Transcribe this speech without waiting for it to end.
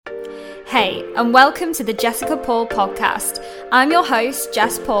Hey, and welcome to the Jessica Paul podcast. I'm your host,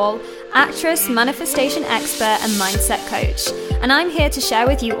 Jess Paul, actress, manifestation expert, and mindset coach. And I'm here to share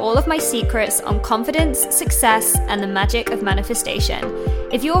with you all of my secrets on confidence, success, and the magic of manifestation.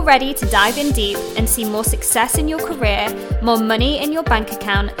 If you're ready to dive in deep and see more success in your career, more money in your bank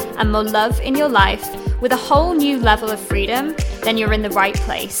account, and more love in your life, with a whole new level of freedom, then you're in the right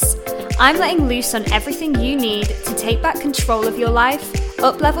place. I'm letting loose on everything you need to take back control of your life,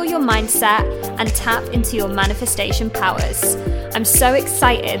 up-level your mindset, and tap into your manifestation powers. I'm so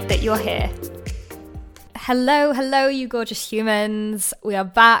excited that you're here. Hello, you gorgeous humans. We are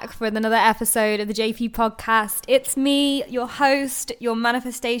back with another episode of the JP podcast. It's me, your host, your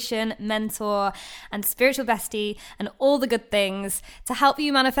manifestation mentor, and spiritual bestie, and all the good things to help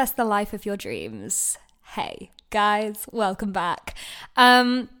you manifest the life of your dreams. Hey, guys, welcome back.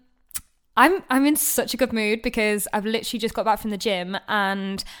 I'm in such a good mood because I've literally just got back from the gym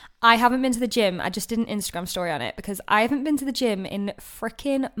and I haven't been to the gym. I just did an Instagram story on it because I haven't been to the gym in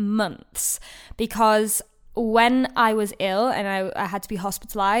freaking months because when I was ill and I had to be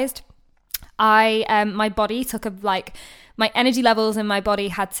hospitalized, my body took my energy levels in my body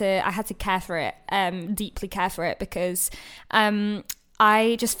I had to care for it, deeply care for it because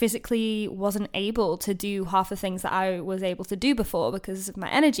I just physically wasn't able to do half the things that I was able to do before because of my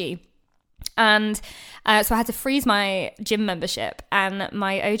energy. And so I had to freeze my gym membership, and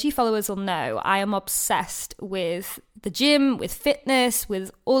my OG followers will know I am obsessed with the gym, with fitness, with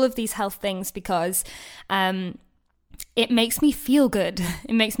all of these health things because it makes me feel good.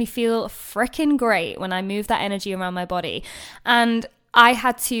 It makes me feel freaking great when I move that energy around my body. And I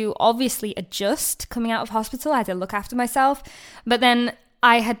had to obviously adjust coming out of hospital. I had to look after myself, but then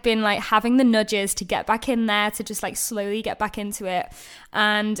I had been having the nudges to get back in there, to just slowly get back into it.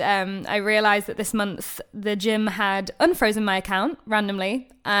 And I realized that this month the gym had unfrozen my account randomly.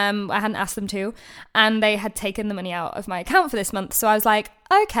 I hadn't asked them to, and they had taken the money out of my account for this month. So I was like,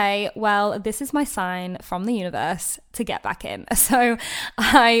 okay, well, this is my sign from the universe to get back in. So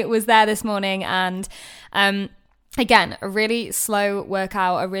I was there this morning and again, a really slow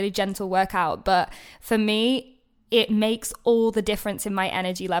workout, a really gentle workout. But for me, it makes all the difference in my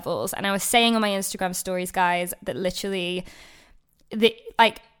energy levels. And I was saying on my Instagram stories, guys, that literally the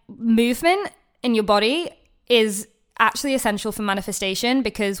movement in your body is actually essential for manifestation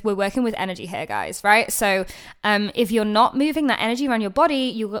because we're working with energy here, guys, right? So if you're not moving that energy around your body,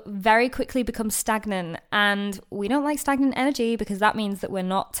 you very quickly become stagnant. And we don't like stagnant energy because that means that we're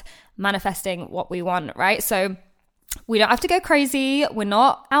not manifesting what we want, right? So we don't have to go crazy. We're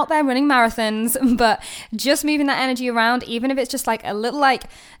not out there running marathons, but just moving that energy around, even if it's just a little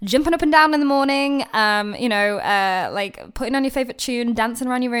jumping up and down in the morning, putting on your favorite tune, dancing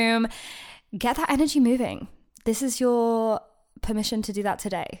around your room, get that energy moving. This is your permission to do that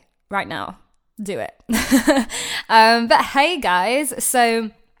today, right now. Do it. But hey guys, so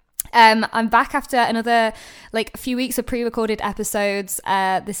I'm back after another a few weeks of pre-recorded episodes.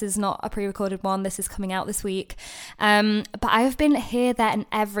 This is not a pre-recorded one. This is coming out this week. But I have been here, there, and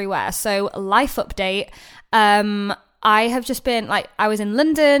everywhere. So life update. I have just been I was in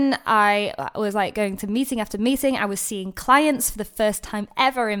London. I was going to meeting after meeting. I was seeing clients for the first time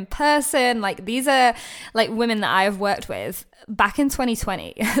ever in person. These are women that I have worked with back in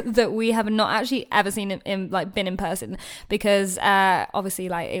 2020 that we have not actually ever seen been in person because obviously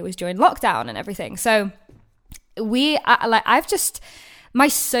it was during lockdown and everything. So I've just my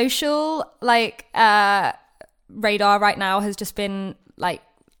social radar right now has just been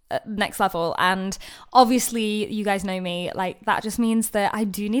next level, and obviously you guys know me, that just means that I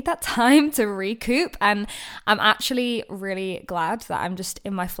do need that time to recoup, and I'm actually really glad that I'm just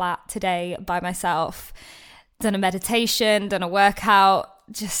in my flat today by myself, done a meditation, done a workout,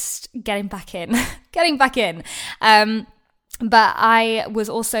 just getting back in. But I was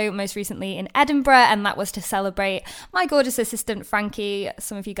also most recently in Edinburgh, and that was to celebrate my gorgeous assistant, Frankie.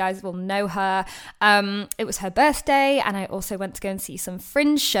 Some of you guys will know her. It was her birthday, and I also went to go and see some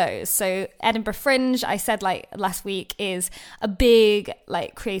Fringe shows. So Edinburgh Fringe, I said last week, is a big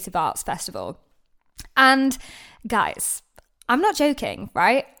creative arts festival. And guys, I'm not joking,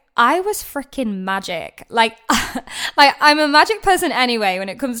 right? I was freaking magic. I'm a magic person anyway when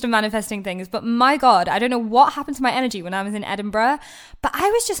it comes to manifesting things, but my God, I don't know what happened to my energy when I was in Edinburgh, but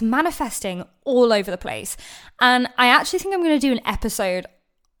I was just manifesting all over the place. And I actually think I'm going to do an episode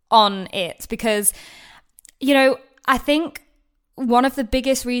on it because, I think one of the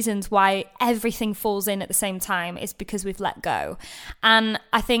biggest reasons why everything falls in at the same time is because we've let go. And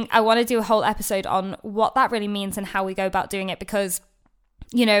I think I want to do a whole episode on what that really means and how we go about doing it because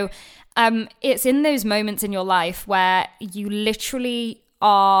it's in those moments in your life where you literally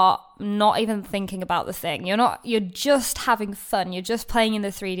are not even thinking about the thing. You're just having fun. You're just playing in the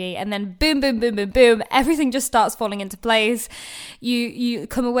 3D, and then boom, boom, boom, boom, boom, everything just starts falling into place. You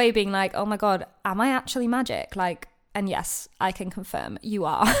come away being like, oh my God, am I actually magic? Like, and yes, I can confirm you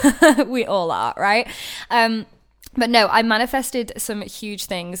are. We all are, right? But no, I manifested some huge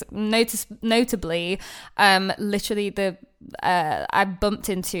things. Notably, literally I bumped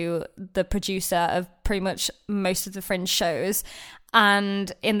into the producer of pretty much most of the Fringe shows.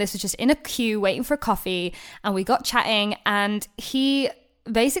 And this was just in a queue waiting for a coffee, and we got chatting, and he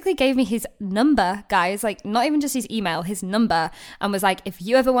basically gave me his number, guys, like not even just his email, his number, and was like, if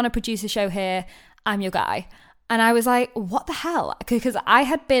you ever want to produce a show here, I'm your guy. And I was like, what the hell? Because I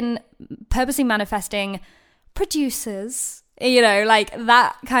had been purposely manifesting producers, like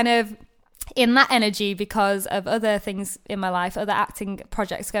that kind of in that energy because of other things in my life, other acting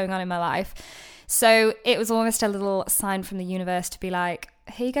projects going on in my life. So it was almost a little sign from the universe to be like,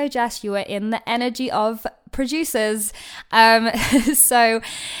 here you go, Jess, you are in the energy of producers. But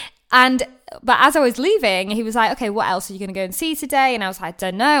as I was leaving, he was like, okay, what else are you going to go and see today? And I was like, I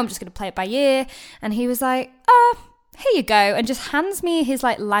don't know, I'm just going to play it by ear. And he was like, here you go. And just hands me his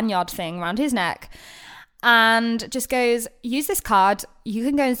like lanyard thing around his neck and just goes, use this card. You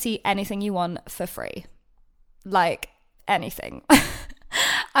can go and see anything you want for free. Like anything.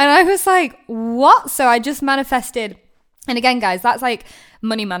 And I was like, what? So I just manifested. And again, guys, that's like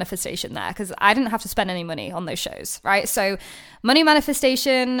money manifestation there, because I didn't have to spend any money on those shows, right? So money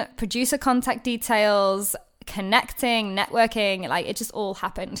manifestation, producer contact details, connecting, networking, like it just all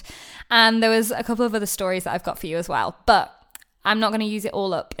happened. And there was a couple of other stories that I've got for you as well, but I'm not going to use it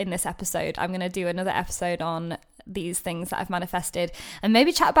all up in this episode. I'm going to do another episode on these things that I've manifested and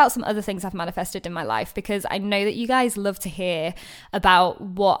maybe chat about some other things I've manifested in my life, because I know that you guys love to hear about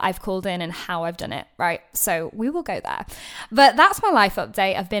what I've called in and how I've done it, right? So we will go there. But that's my life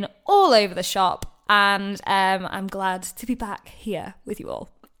update. I've been all over the shop, and I'm glad to be back here with you all.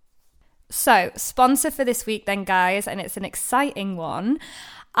 So, sponsor for this week then, guys, and it's an exciting one.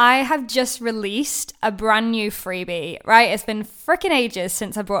 I have just released a brand new freebie, right? It's been freaking ages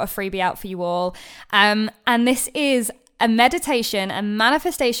since I brought a freebie out for you all. And this is a meditation, a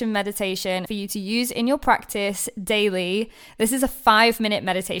manifestation meditation for you to use in your practice daily. This is a 5-minute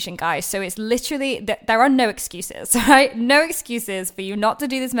meditation, guys. So it's literally, there are no excuses, right? No excuses for you not to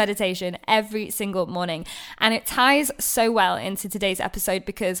do this meditation every single morning. And it ties so well into today's episode,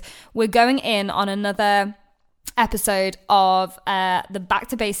 because we're going in on another episode of the Back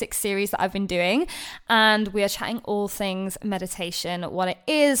to Basics series that I've been doing, and we are chatting all things meditation, what it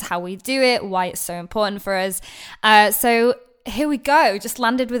is, how we do it, why it's so important for us. So here we go, just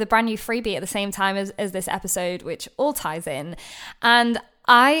landed with a brand new freebie at the same time as this episode, which all ties in. And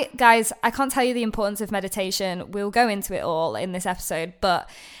I can't tell you the importance of meditation. We'll go into it all in this episode, but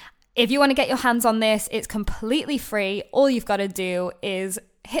if you want to get your hands on this, it's completely free. All you've got to do is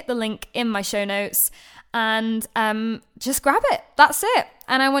hit the link in my show notes and just grab it. That's it.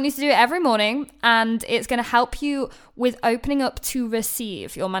 And I want you to do it every morning, and it's going to help you with opening up to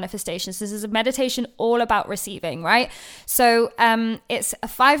receive your manifestations. This is a meditation all about receiving, right? So it's a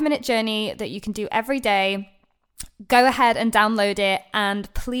 5-minute journey that you can do every day. Go ahead and download it,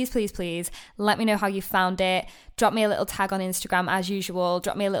 and please, please, please let me know how you found it. Drop me a little tag on Instagram as usual.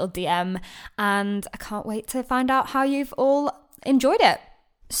 Drop me a little DM, and I can't wait to find out how you've all enjoyed it.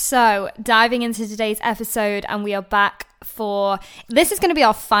 So, diving into today's episode, and we are back for, this is going to be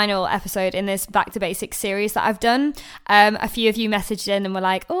our final episode in this Back to Basics series that I've done. A few of you messaged in and were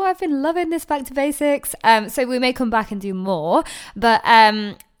like, oh, I've been loving this Back to Basics. So we may come back and do more, but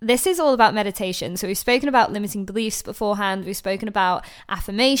this is all about meditation. So we've spoken about limiting beliefs beforehand. We've spoken about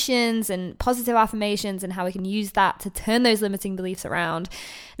affirmations and positive affirmations and how we can use that to turn those limiting beliefs around.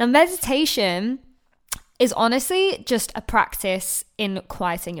 Now, meditation is honestly just a practice in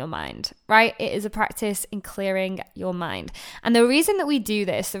quieting your mind, right? It is a practice in clearing your mind. And the reason that we do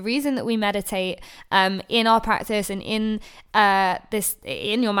this, the reason that we meditate in our practice and in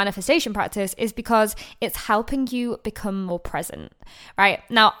your manifestation practice, is because it's helping you become more present, right?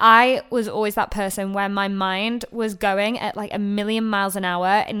 Now, I was always that person where my mind was going at like 1,000,000 miles an hour.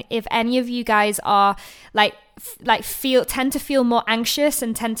 And if any of you guys are tend to feel more anxious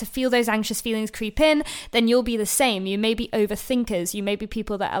and tend to feel those anxious feelings creep in, then you'll be the same. You may be overthinkers. You may be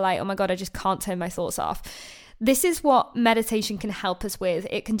people that are like, oh my God, I just can't turn my thoughts off. This is what meditation can help us with.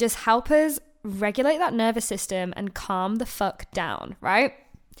 It can just help us regulate that nervous system and calm the fuck down, right?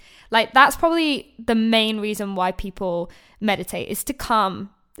 Like, that's probably the main reason why people meditate, is to calm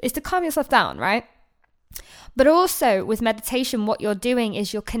yourself down, right? But also with meditation, what you're doing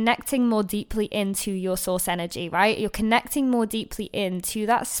is you're connecting more deeply into your source energy, right? You're connecting more deeply into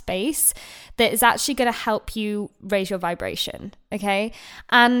that space that is actually going to help you raise your vibration, okay?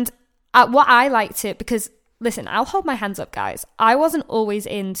 And what I like to, because listen, I'll hold my hands up, guys. I wasn't always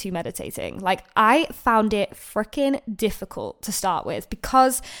into meditating. Like, I found it freaking difficult to start with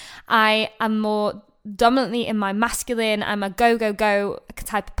because I am more dominantly in my masculine. I'm a go, go, go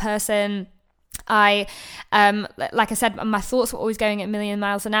type of person. Like I said, my thoughts were always going at a million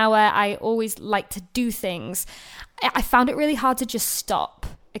miles an hour. I always like to do things. I found it really hard to just stop,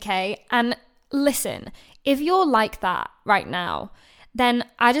 okay? And listen, if you're like that right now, then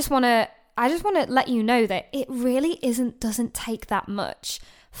I just want to let you know that it really doesn't take that much.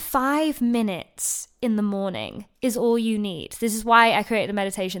 5 minutes in the morning is all you need. This is why I created a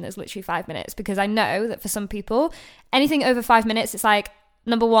meditation that's literally 5 minutes, because I know that for some people, anything over 5 minutes, it's like,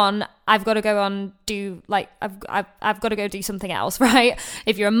 number one, I've got to go on I've got to go do something else, right?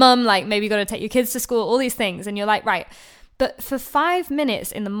 If you're a mum, like maybe you got to take your kids to school, all these things, and you're like, right. But for 5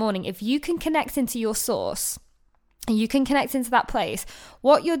 minutes in the morning, if you can connect into your source and you can connect into that place,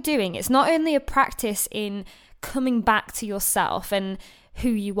 what you're doing, it's not only a practice in coming back to yourself and who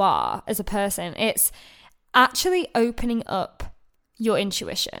you are as a person, it's actually opening up your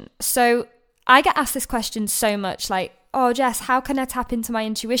intuition. So I get asked this question so much, like, oh, Jess, how can I tap into my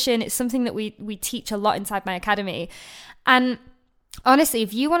intuition? It's something that we teach a lot inside my academy. And honestly,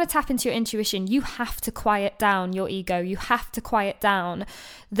 if you want to tap into your intuition, you have to quiet down your ego. You have to quiet down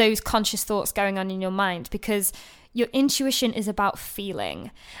those conscious thoughts going on in your mind, because your intuition is about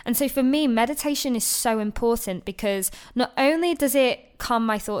feeling. And so for me, meditation is so important because not only does it calm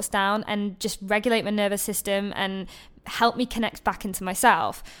my thoughts down and just regulate my nervous system and help me connect back into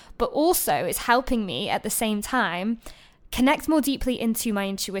myself, but also it's helping me at the same time connect more deeply into my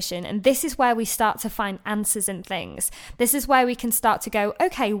intuition. And this is where we start to find answers in things. This is where we can start to go,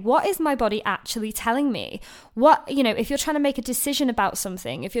 okay, what is my body actually telling me? What, if you're trying to make a decision about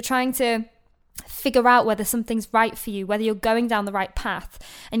something, if you're trying to figure out whether something's right for you, whether you're going down the right path,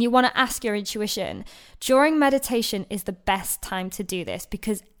 and you want to ask your intuition, during meditation is the best time to do this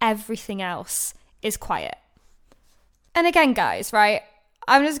because everything else is quiet. And again, guys, right,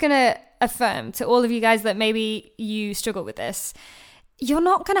 I'm just going to affirm to all of you guys that maybe you struggle with this. You're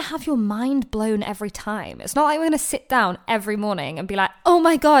not going to have your mind blown every time. It's not like we're going to sit down every morning and be like, oh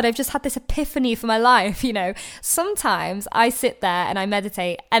my God, I've just had this epiphany for my life. Sometimes I sit there and I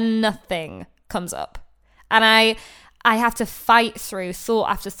meditate and nothing comes up. And I have to fight through thought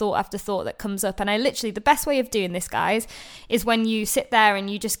after thought after thought that comes up. And the best way of doing this, guys, is when you sit there and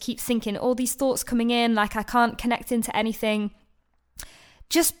you just keep thinking all these thoughts coming in, like I can't connect into anything.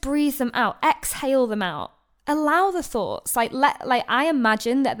 Just breathe them out, exhale them out, allow the thoughts. I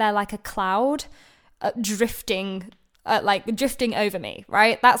imagine that they're like a cloud drifting over me,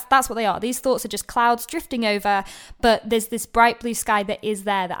 right? That's what they are. These thoughts are just clouds drifting over, but there's this bright blue sky that is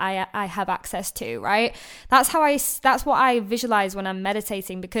there that I have access to, right? That's what I visualize when I'm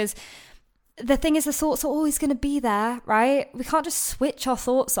meditating, because the thing is, the thoughts are always going to be there, right? We can't just switch our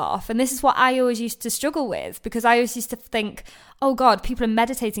thoughts off. And this is what I always used to struggle with, because I always used to think, oh God, people are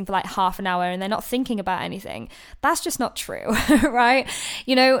meditating for like half an hour and they're not thinking about anything. That's just not true, right?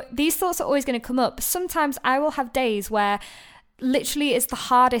 These thoughts are always going to come up. Sometimes I will have days where literally it's the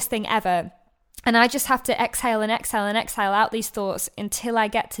hardest thing ever. And I just have to exhale and exhale and exhale out these thoughts until I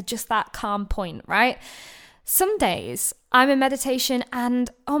get to just that calm point, right? Some days I'm in meditation and,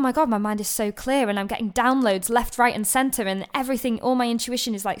 oh my God, my mind is so clear and I'm getting downloads left, right, and center, and everything, all my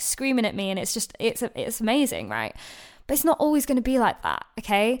intuition is like screaming at me, and it's amazing, right? But it's not always going to be like that,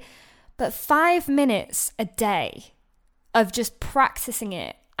 okay? But 5 minutes a day of just practicing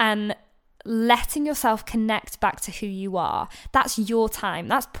it and letting yourself connect back to who you are, that's your time.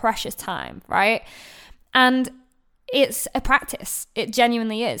 That's precious time, right? And it's a practice. It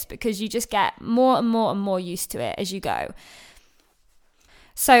genuinely is, because you just get more and more and more used to it as you go.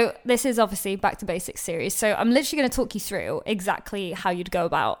 So this is obviously Back to Basics series. So I'm literally going to talk you through exactly how you'd go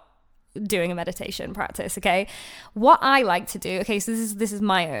about doing a meditation practice, okay? What I like to do, okay, so this is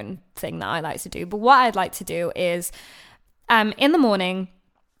my own thing that I like to do, but what I'd like to do is in the morning,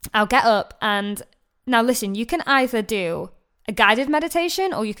 I'll get up, and now listen, you can either do a guided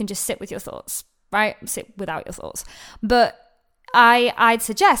meditation or you can just sit with your thoughts. Right? Sit without your thoughts. But I'd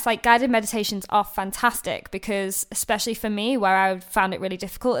suggest guided meditations are fantastic, because especially for me, where I found it really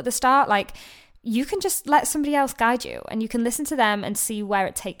difficult at the start, you can just let somebody else guide you and you can listen to them and see where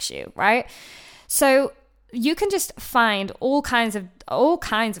it takes you, right? So you can just find all kinds of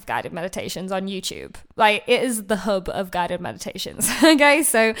guided meditations on YouTube. It is the hub of guided meditations. Okay,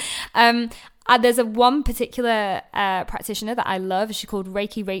 so There's one particular practitioner that I love. She's called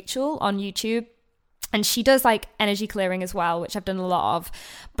Reiki Rachel on YouTube. And she does like energy clearing as well, which I've done a lot of.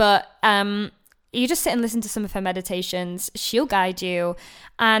 But you just sit and listen to some of her meditations. She'll guide you,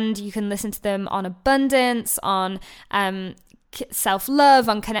 and you can listen to them on abundance, on self-love,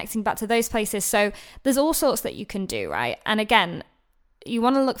 on connecting back to those places. So there's all sorts that you can do, right? And again, you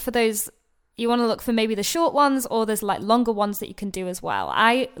want to look for those. You want to look for maybe the short ones, or there's like longer ones that you can do as well.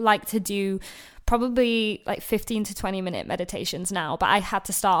 I like to do probably like 15 to 20 minute meditations now, but I had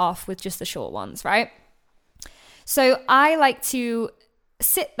to start off with just the short ones, right? So I like to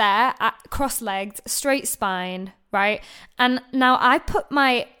sit there at cross-legged, straight spine, right? And now I put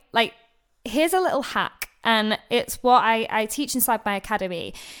my, like, here's a little hack, and it's what I teach inside my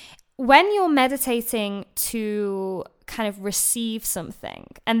academy. When you're meditating to kind of receive something,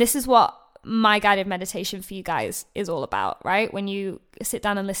 and this is what my guided meditation for you guys is all about, right? When you sit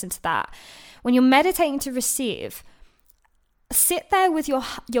down and listen to that, when you're meditating to receive, sit there with your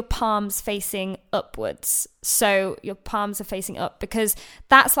palms facing upwards. So your palms are facing up, because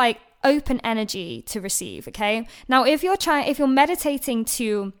that's like open energy to receive, okay? Now, if you're meditating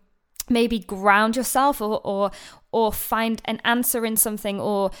to maybe ground yourself or find an answer in something,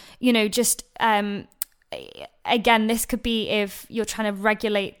 or, you know, just again, this could be if you're trying to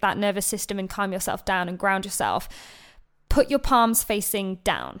regulate that nervous system and calm yourself down and ground yourself, put your palms facing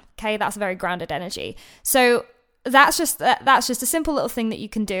down, okay? That's very grounded energy. So that's just a simple little thing that you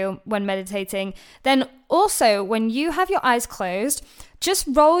can do when meditating. Then also, when you have your eyes closed, just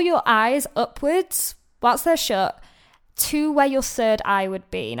roll your eyes upwards whilst they're shut to where your third eye would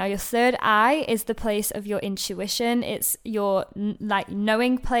be. Now, your third eye is the place of your intuition. It's your like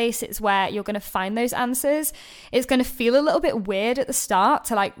knowing place. It's where you're going to find those answers. It's going to feel a little bit weird at the start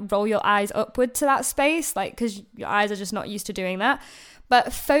to like roll your eyes upward to that space, like, because your eyes are just not used to doing that.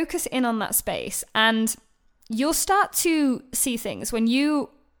 But focus in on that space, and you'll start to see things when you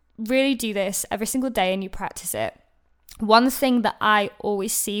really do this every single day and you practice it. One thing that I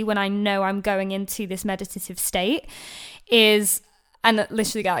always see when I know I'm going into this meditative state is, and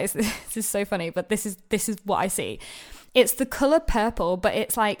literally guys, this is so funny, but this is what I see. It's the color purple, but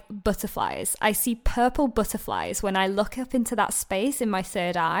it's like butterflies. I see purple butterflies when I look up into that space in my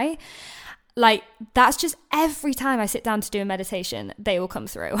third eye. Like, that's just every time I sit down to do a meditation, they will come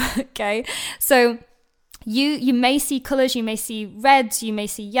through. Okay. So you may see colors, you may see reds, you may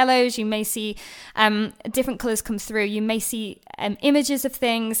see yellows, you may see different colors come through, you may see images of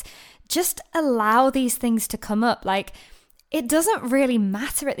things. Just allow these things to come up. Like, it doesn't really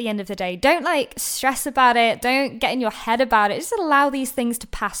matter at the end of the day. Don't like stress about it. Don't get in your head about it. Just allow these things to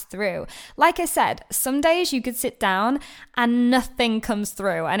pass through. Like I said, some days you could sit down and nothing comes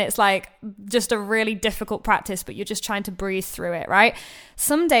through, and it's like just a really difficult practice, but you're just trying to breathe through it, right?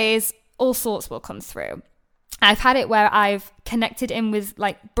 Some days all sorts will come through. I've had it where I've connected in with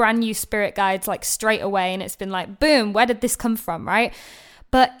like brand new spirit guides like straight away, and it's been like, boom, where did this come from, right?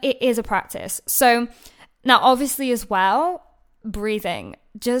 But it is a practice. So now obviously as well, breathing,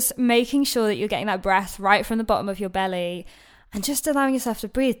 just making sure that you're getting that breath right from the bottom of your belly and just allowing yourself to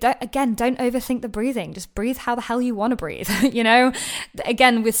breathe. Don't overthink the breathing. Just breathe how the hell you want to breathe, you know?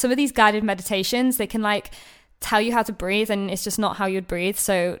 Again, with some of these guided meditations, they can like tell you how to breathe, and it's just not how you'd breathe,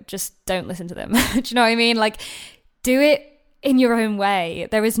 so just don't listen to them. Do you know what I mean? Like, do it in your own way.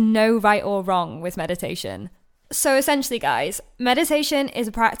 There is no right or wrong with meditation. So essentially, guys, meditation is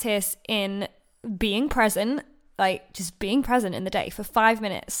a practice in being present, like just being present in the day for 5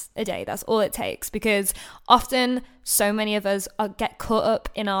 minutes a day. That's all it takes, because often so many of us get caught up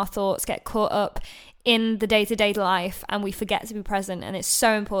in our thoughts, get caught up in the day-to-day life, and we forget to be present, and it's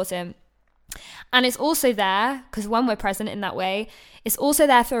so important. And it's also there, because when we're present in that way, it's also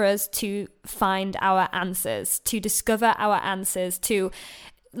there for us to find our answers, to discover our answers, to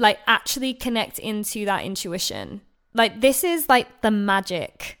like actually connect into that intuition. Like, this is like the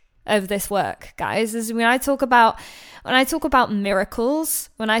magic of this work, guys. Is when I talk about miracles,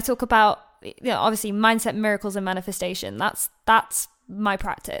 when I talk about, you know, obviously mindset, miracles, and manifestation, that's my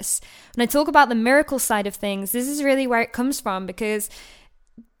practice. When I talk about the miracle side of things, this is really where it comes from, because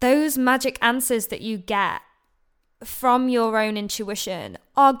those magic answers that you get from your own intuition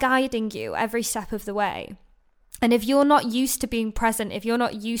are guiding you every step of the way. And if you're not used to being present, if you're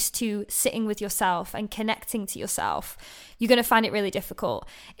not used to sitting with yourself and connecting to yourself, you're going to find it really difficult.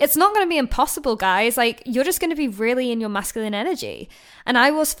 It's not going to be impossible, guys. Like, you're just going to be really in your masculine energy. And I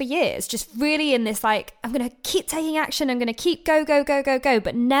was for years, just really in this, like, I'm going to keep taking action. I'm going to keep go,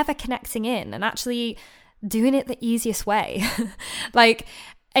 but never connecting in and actually doing it the easiest way. Like,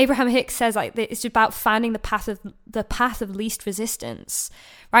 Abraham Hicks says like it's about finding the path of least resistance,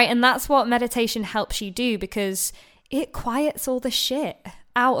 right? And that's what meditation helps you do, because it quiets all the shit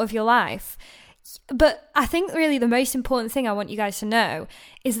out of your life. But I think really the most important thing I want you guys to know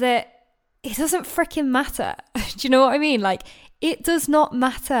is that it doesn't freaking matter. Do you know what I mean? Like, it does not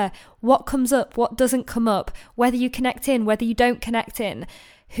matter what comes up, what doesn't come up, whether you connect in, whether you don't connect in.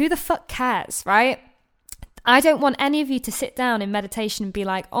 Who the fuck cares, right? I don't want any of you to sit down in meditation and be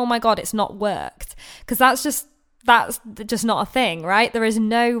like, oh my God, it's not worked. Because that's just not a thing, right? There is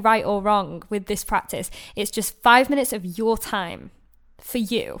no right or wrong with this practice. It's just 5 minutes of your time for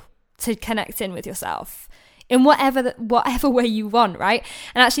you to connect in with yourself in whatever way you want, right?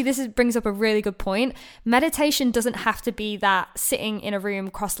 And actually, this brings up a really good point. Meditation doesn't have to be that sitting in a room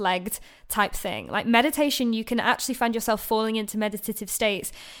cross-legged type thing. Like meditation, you can actually find yourself falling into meditative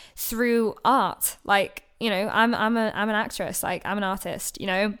states through art. Like, you know, I'm an actress, like I'm an artist, you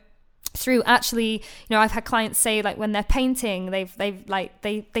know, through actually, you know, I've had clients say like when they're painting,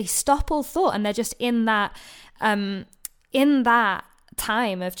 they stop all thought and they're just in that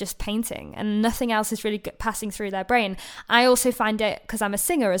time of just painting and nothing else is really passing through their brain. I also find it, because I'm a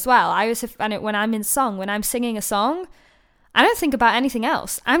singer as well, I also find it when I'm singing a song, I don't think about anything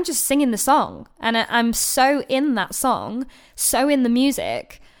else. I'm just singing the song and I'm so in that song, so in the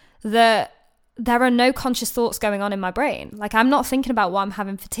music, that there are no conscious thoughts going on in my brain. Like, I'm not thinking about what I'm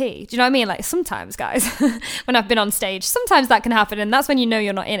having for tea. Do you know what I mean? Like, sometimes, guys, when I've been on stage, sometimes that can happen, and that's when you know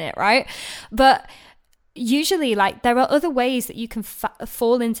you're not in it, right? But usually, like, there are other ways that you can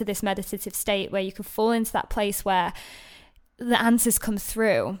fall into this meditative state, where you can fall into that place where the answers come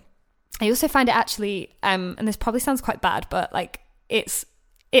through. I also find it actually, and this probably sounds quite bad, but like, it's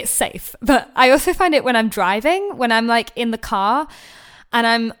safe. But I also find it when I'm driving, when I'm like in the car and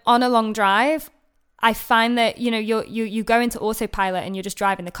I'm on a long drive, I find that, you know, you go into autopilot and you're just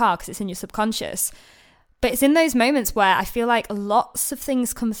driving the car because it's in your subconscious. But it's in those moments where I feel like lots of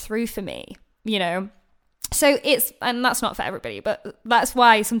things come through for me, you know. So and that's not for everybody, but that's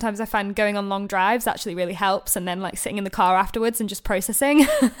why sometimes I find going on long drives actually really helps, and then like sitting in the car afterwards and just processing.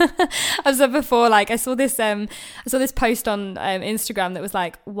 I've said before, like I saw this post on Instagram that was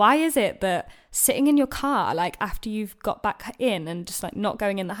like, why is it that sitting in your car, like after you've got back in and just like not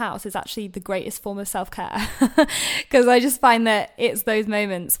going in the house, is actually the greatest form of self-care? Because I just find that it's those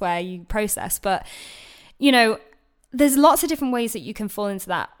moments where you process. But, you know, there's lots of different ways that you can fall into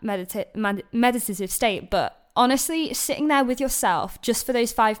that meditative state, but honestly, sitting there with yourself just for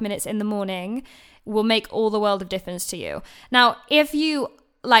those 5 minutes in the morning will make all the world of difference to you. Now, if you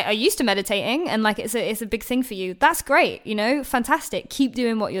like are used to meditating and like it's a big thing for you, that's great, you know, fantastic. Keep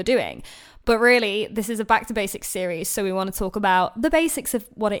doing what you're doing. But really, this is a Back to Basics series, so we want to talk about the basics of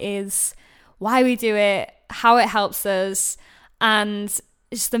what it is, why we do it, how it helps us, and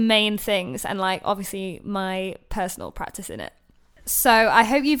just the main things, and like obviously my personal practice in it. So I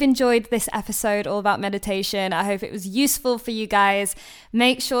hope you've enjoyed this episode all about meditation. I hope it was useful for you guys.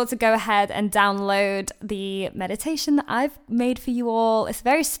 Make sure to go ahead and download the meditation that I've made for you all. It's a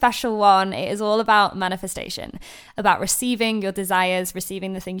very special one. It is all about manifestation, about receiving your desires,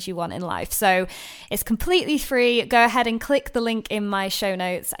 receiving the things you want in life. So it's completely free. Go ahead and click the link in my show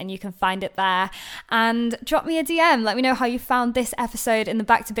notes and you can find it there. And drop me a DM. Let me know how you found this episode in the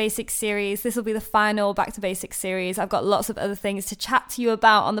Back to Basics series. This will be the final Back to Basics series. I've got lots of other things to chat to you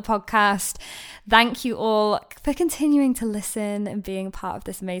about on the podcast. Thank you all for continuing to listen and being part of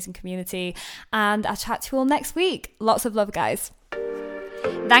this amazing community, and I'll chat to you all next week. Lots of love, guys.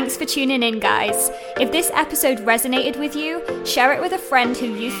 Thanks for tuning in, guys. If this episode resonated with you, share it with a friend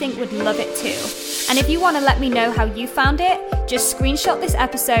who you think would love it too. And if you want to let me know how you found it, just screenshot this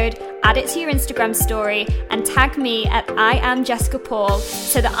episode, add it to your Instagram story, and tag me at I am Jessica Paul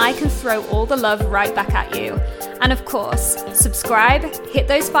so that I can throw all the love right back at you. And of course, subscribe, hit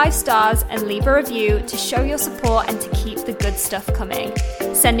those 5 stars, and leave a review to show your support and to keep the good stuff coming.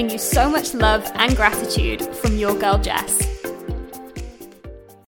 Sending you so much love and gratitude from your girl Jess.